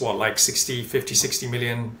 it's what, like $60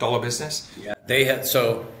 million business? Yeah, they had.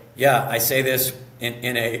 So yeah, I say this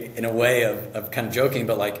in a way of kind of joking,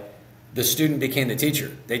 but like the student became the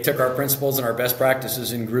teacher. They took our principles and our best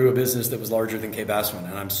practices and grew a business that was larger than Kaye Bassman.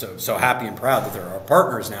 And I'm so happy and proud that there are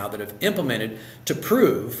partners now that have implemented to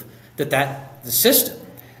prove that the system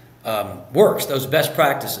works. Those best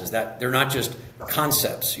practices, that they're not just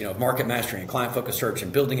concepts, you know, market mastery and client-focused search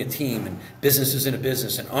and building a team and businesses in a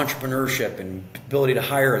business and entrepreneurship and ability to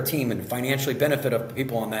hire a team and financially benefit of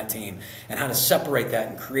people on that team and how to separate that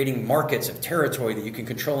and creating markets of territory that you can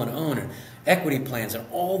control and own and equity plans and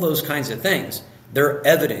all those kinds of things. They're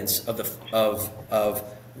evidence of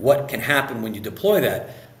what can happen when you deploy that.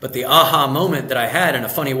 But the aha moment that I had in a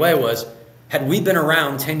funny way was, had we been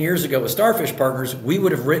around 10 years ago with Starfish Partners, we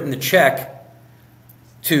would have written the check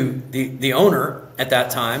to the owner at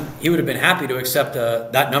that time. He would have been happy to accept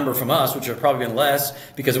that number from us, which would have probably been less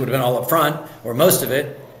because it would have been all up front or most of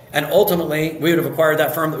it. And ultimately, we would have acquired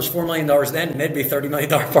that firm that was $4 million then, and they'd be $30 million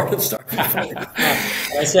part of Starfish.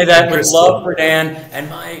 I say that with love for Dan and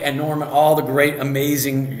Mike and Norman, all the great,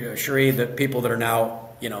 amazing, Sheree, the people that are now,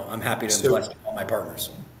 I'm happy to bless all my partners.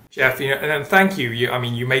 Jeff, and thank you. I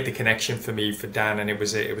mean, you made the connection for me for Dan, and it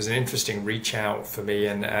was an interesting reach out for me.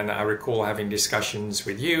 And I recall having discussions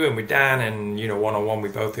with you and with Dan, and one-on-one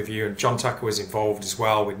with both of you. And John Tucker was involved as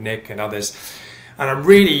well with Nick and others. And I'm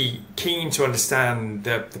really keen to understand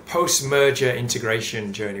the post-merger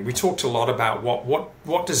integration journey. We talked a lot about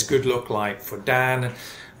what does good look like for Dan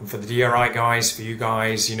and for the DRI guys, for you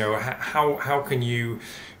guys. How can you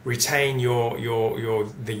retain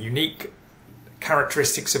the unique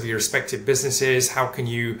characteristics of your respective businesses? How can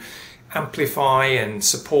you amplify and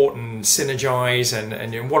support and synergize,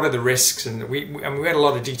 and what are the risks? And we had a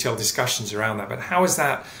lot of detailed discussions around that, but how has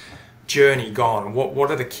that journey gone? What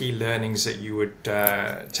are the key learnings that you would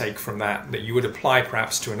take from that you would apply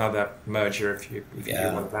perhaps to another merger if you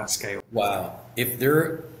want that scale? Wow. If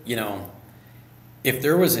there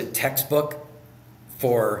was a textbook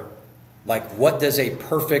for like what does a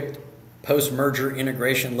perfect post-merger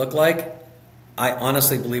integration look like, I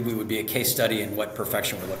honestly believe we would be a case study in what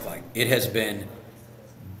perfection would look like. It has been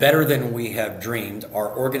better than we have dreamed.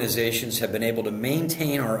 Our organizations have been able to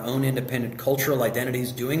maintain our own independent cultural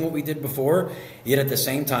identities, doing what we did before, yet at the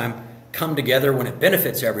same time come together when it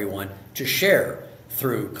benefits everyone to share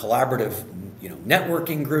through collaborative,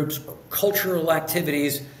 networking groups, cultural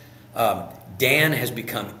activities. Dan has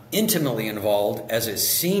become intimately involved as a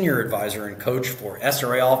senior advisor and coach for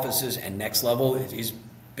SRA offices and Next Level. He's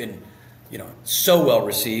been so well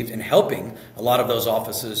received in helping a lot of those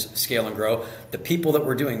offices scale and grow. The people that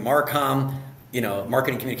were doing Marcom,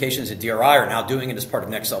 marketing communications at DRI are now doing it as part of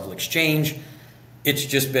Next Level Exchange. It's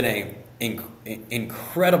just been an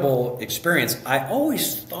incredible experience. I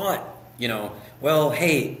always thought,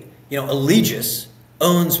 Allegis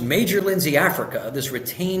owns Major Lindsay Africa, this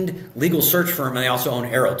retained legal search firm, and they also own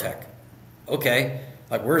Aerotech. Okay,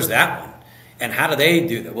 like where's that one? And how do they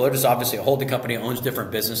do that? Well, it is obviously a holding company, owns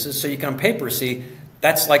different businesses. So you can on paper see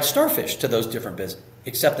that's like Starfish to those different businesses.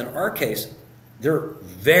 Except in our case, they're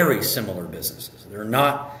very similar businesses. They're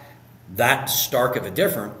not that stark of a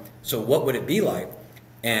difference. So what would it be like?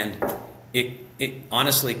 And it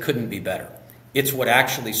honestly couldn't be better. It's what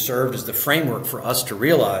actually served as the framework for us to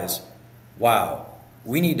realize, wow,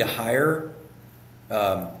 we need to hire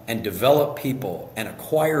and develop people and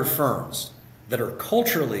acquire firms that are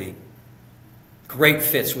culturally great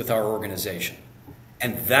fits with our organization.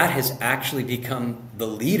 And that has actually become the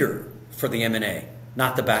leader for the M&A,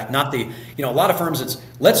 not the, a lot of firms it's,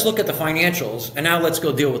 let's look at the financials and now let's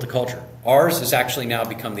go deal with the culture. Ours has actually now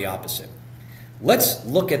become the opposite. Let's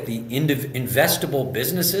look at the investable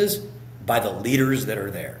businesses by the leaders that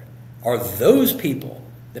are there. Are those people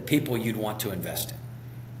the people you'd want to invest in?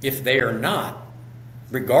 If they are not,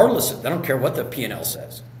 regardless of, I don't care what the P&L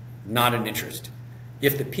says, not an interest.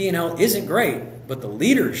 If the P&L isn't great, but the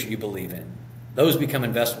leaders you believe in, those become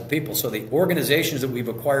investable people. So the organizations that we've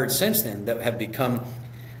acquired since then that have become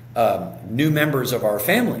new members of our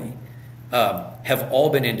family have all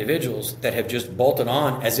been individuals that have just bolted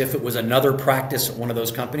on as if it was another practice at one of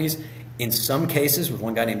those companies. In some cases, with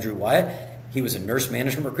one guy named Drew Wyatt, he was a nurse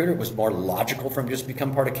management recruiter. It was more logical for him to just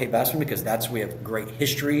become part of Kaye Bassman because we have great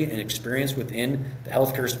history and experience within the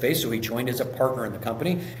healthcare space. So he joined as a partner in the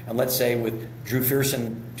company. And let's say with Drew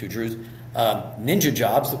Fearson, two Drews, Ninja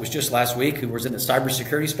Jobs that was just last week, who was in the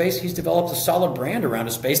cybersecurity space, he's developed a solid brand around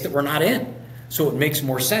a space that we're not in. So it makes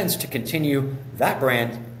more sense to continue that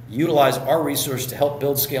brand, utilize our resource to help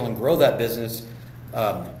build, scale, and grow that business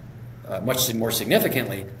much more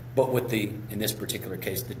significantly. But with in this particular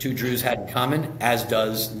case, the two Drews had in common, as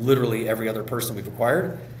does literally every other person we've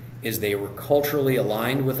acquired, is they were culturally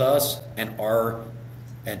aligned with us and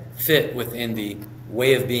fit within the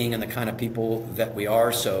way of being and the kind of people that we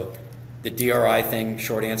are. So the DRI thing,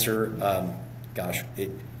 short answer,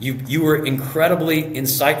 you were incredibly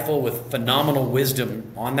insightful with phenomenal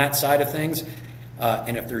wisdom on that side of things.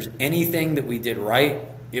 And if there's anything that we did right,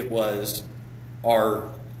 it was our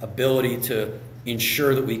ability to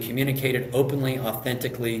ensure that we communicated openly,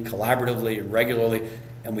 authentically, collaboratively, and regularly,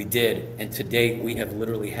 and we did. And to date, we have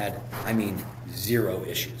literally had, zero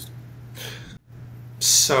issues.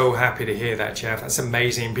 So happy to hear that, Jeff. That's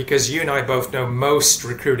amazing, because you and I both know most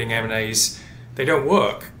recruiting M&As, they don't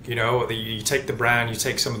work. You take the brand, you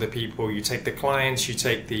take some of the people, you take the clients, you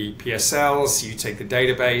take the PSLs, you take the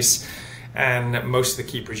database, and most of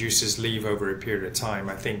the key producers leave over a period of time.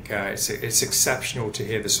 I think it's exceptional to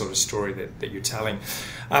hear the sort of story that you're telling.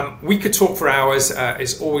 We could talk for hours.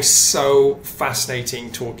 It's always so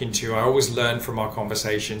fascinating talking to you. I always learn from our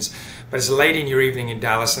conversations. But it's late in your evening in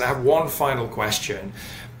Dallas, and I have one final question,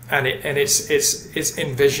 and it's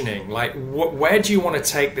envisioning, like, where do you want to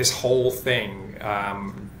take this whole thing,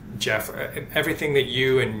 Jeff? Everything that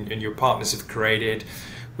you and your partners have created,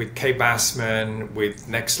 with Kaye Bassman, with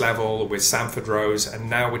Next Level, with Sanford Rose, and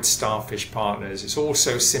now with Starfish Partners. It's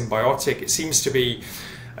also symbiotic. It seems to be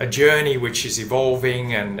a journey which is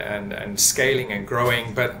evolving and scaling and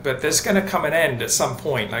growing, but there's going to come an end at some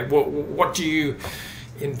point. Like, what do you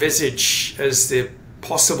envisage as the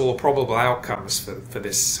possible or probable outcomes for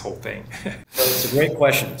this whole thing? It's a great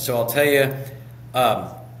question. So I'll tell you,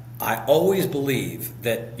 I always believe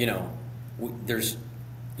that, there's,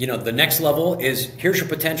 the next level is, here's your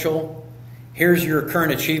potential, here's your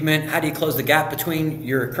current achievement. How do you close the gap between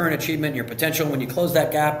your current achievement and your potential? When you close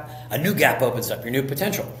that gap, a new gap opens up, your new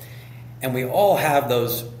potential. And we all have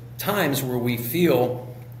those times where we feel,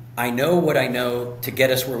 I know what I know to get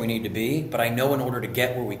us where we need to be, but I know in order to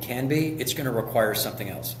get where we can be, it's going to require something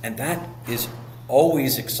else. And that is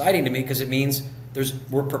always exciting to me, because it means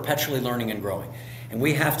we're perpetually learning and growing. And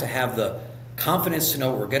we have to have the confidence to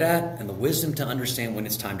know what we're good at and the wisdom to understand when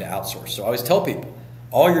it's time to outsource. So I always tell people,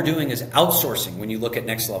 all you're doing is outsourcing when you look at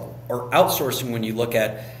Next Level, or outsourcing when you look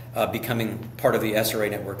at becoming part of the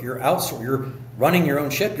SRA network. You're running your own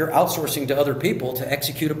ship. You're outsourcing to other people to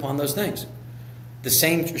execute upon those things. The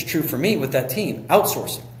same is true for me with that team,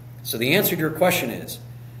 outsourcing. So the answer to your question is,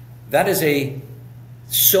 that is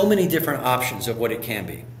so many different options of what it can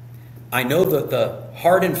be. I know that the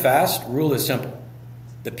hard and fast rule is simple.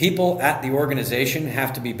 The people at the organization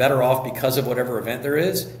have to be better off because of whatever event there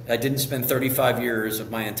is. I didn't spend 35 years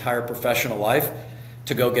of my entire professional life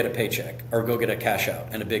to go get a paycheck or go get a cash out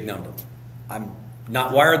and a big number. I'm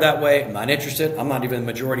not wired that way. I'm not interested. I'm not even the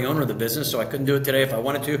majority owner of the business, so I couldn't do it today if I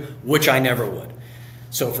wanted to, which I never would.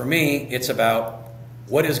 So for me, it's about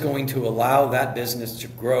what is going to allow that business to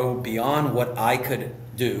grow beyond what I could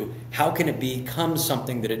do. How can it become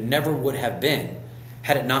something that it never would have been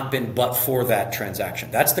had it not been but for that transaction?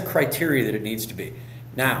 That's the criteria that it needs to be.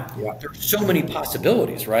 Now, there's so many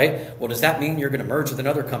possibilities, right? Well, does that mean you're going to merge with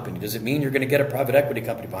another company? Does it mean you're going to get a private equity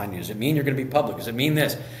company behind you? Does it mean you're going to be public? Does it mean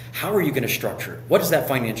this? How are you going to structure it? What does that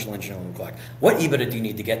financial engineering look like? What EBITDA do you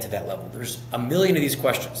need to get to that level? There's a million of these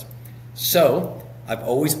questions. So I've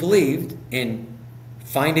always believed in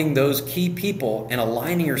finding those key people and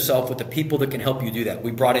aligning yourself with the people that can help you do that.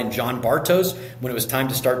 We brought in John Bartos when it was time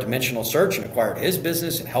to start Dimensional Search and acquired his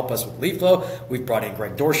business and help us with lead flow. We've brought in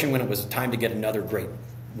Greg Dorshin when it was time to get another great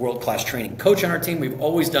world-class training coach on our team. We've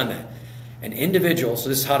always done that. An individual, so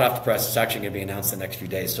this is hot off the press, it's actually going to be announced the next few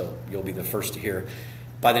days, so you'll be the first to hear,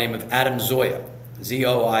 by the name of Adam Zoya,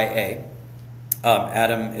 Z-O-I-A.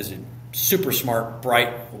 Adam is a super smart,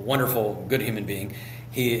 bright, wonderful, good human being.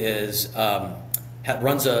 He is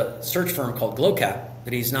runs a search firm called GlowCap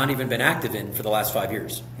that he's not even been active in for the last 5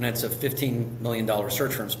 years. And it's a $15 million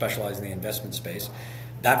search firm specializing in the investment space.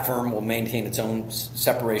 That firm will maintain its own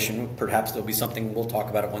separation. Perhaps there'll be something, we'll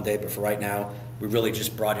talk about it one day, but for right now, we really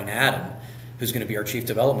just brought in Adam, who's going to be our Chief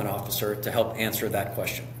Development Officer, to help answer that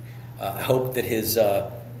question. I hope that his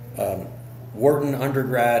Wharton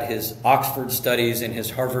undergrad, his Oxford studies, and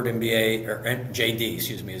his Harvard MBA, or JD,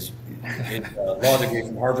 excuse me, his law degree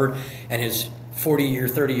from Harvard, and his 30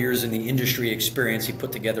 years in the industry experience. He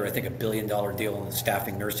put together, I think, $1 billion deal in the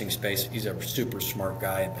staffing nursing space. He's a super smart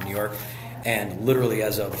guy in New York. And literally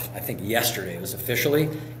as of, I think yesterday, it was officially,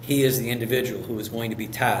 he is the individual who is going to be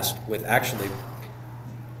tasked with actually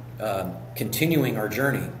continuing our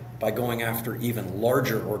journey by going after even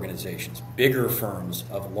larger organizations, bigger firms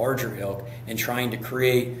of larger ilk, and trying to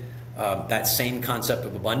create that same concept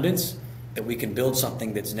of abundance, that we can build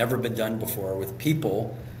something that's never been done before with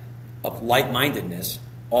people of like-mindedness,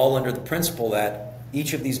 all under the principle that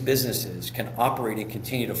each of these businesses can operate and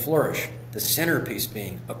continue to flourish. The centerpiece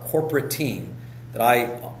being a corporate team that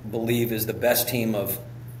I believe is the best team of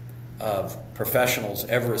professionals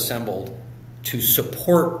ever assembled to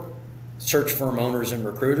support search firm owners and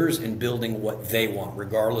recruiters in building what they want,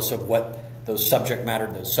 regardless of what those subject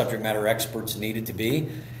matter experts needed to be.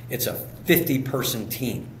 It's a 50-person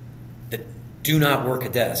team that do not work a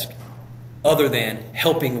desk other than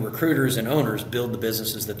helping recruiters and owners build the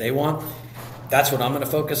businesses that they want. That's what I'm going to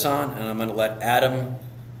focus on, and I'm going to let Adam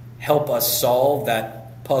help us solve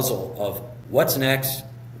that puzzle of what's next,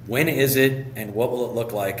 when is it, and what will it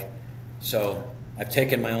look like. So I've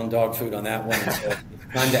taken my own dog food on that one. So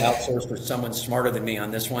it's time to outsource for someone smarter than me on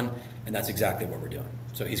this one, and that's exactly what we're doing.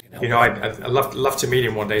 So he's going to help. You know, I'd love to meet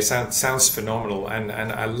him one day. Sounds phenomenal, and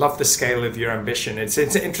I love the scale of your ambition. It's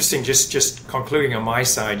interesting. Just concluding on my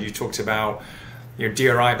side, you talked about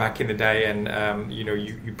DRI back in the day, and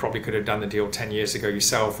you probably could have done the deal 10 years ago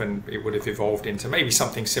yourself, and it would have evolved into maybe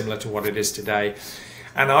something similar to what it is today.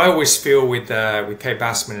 And I always feel with Kaye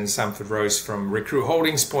Bassman and Sanford Rose from Recruit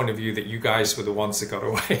Holdings' point of view that you guys were the ones that got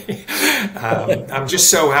away. I'm just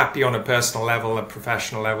so happy on a personal level, a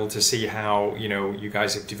professional level, to see how you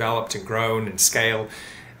guys have developed and grown and scaled.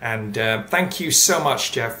 And thank you so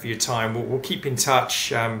much, Jeff, for your time. We'll keep in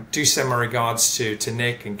touch. Do send my regards to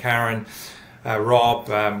Nick and Karen, Rob,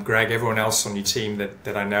 Greg, everyone else on your team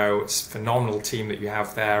that I know. It's a phenomenal team that you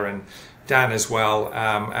have there, and Dan as well,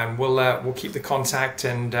 and we'll keep the contact,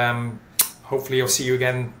 and hopefully I'll see you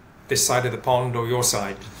again this side of the pond or your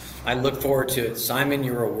side. I look forward to it. Simon,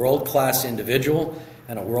 you're a world-class individual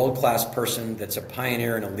and a world-class person that's a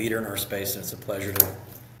pioneer and a leader in our space, and it's a pleasure to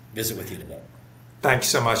visit with you today. Thanks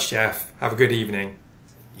so much, Jeff. Have a good evening.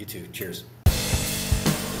 You too. Cheers.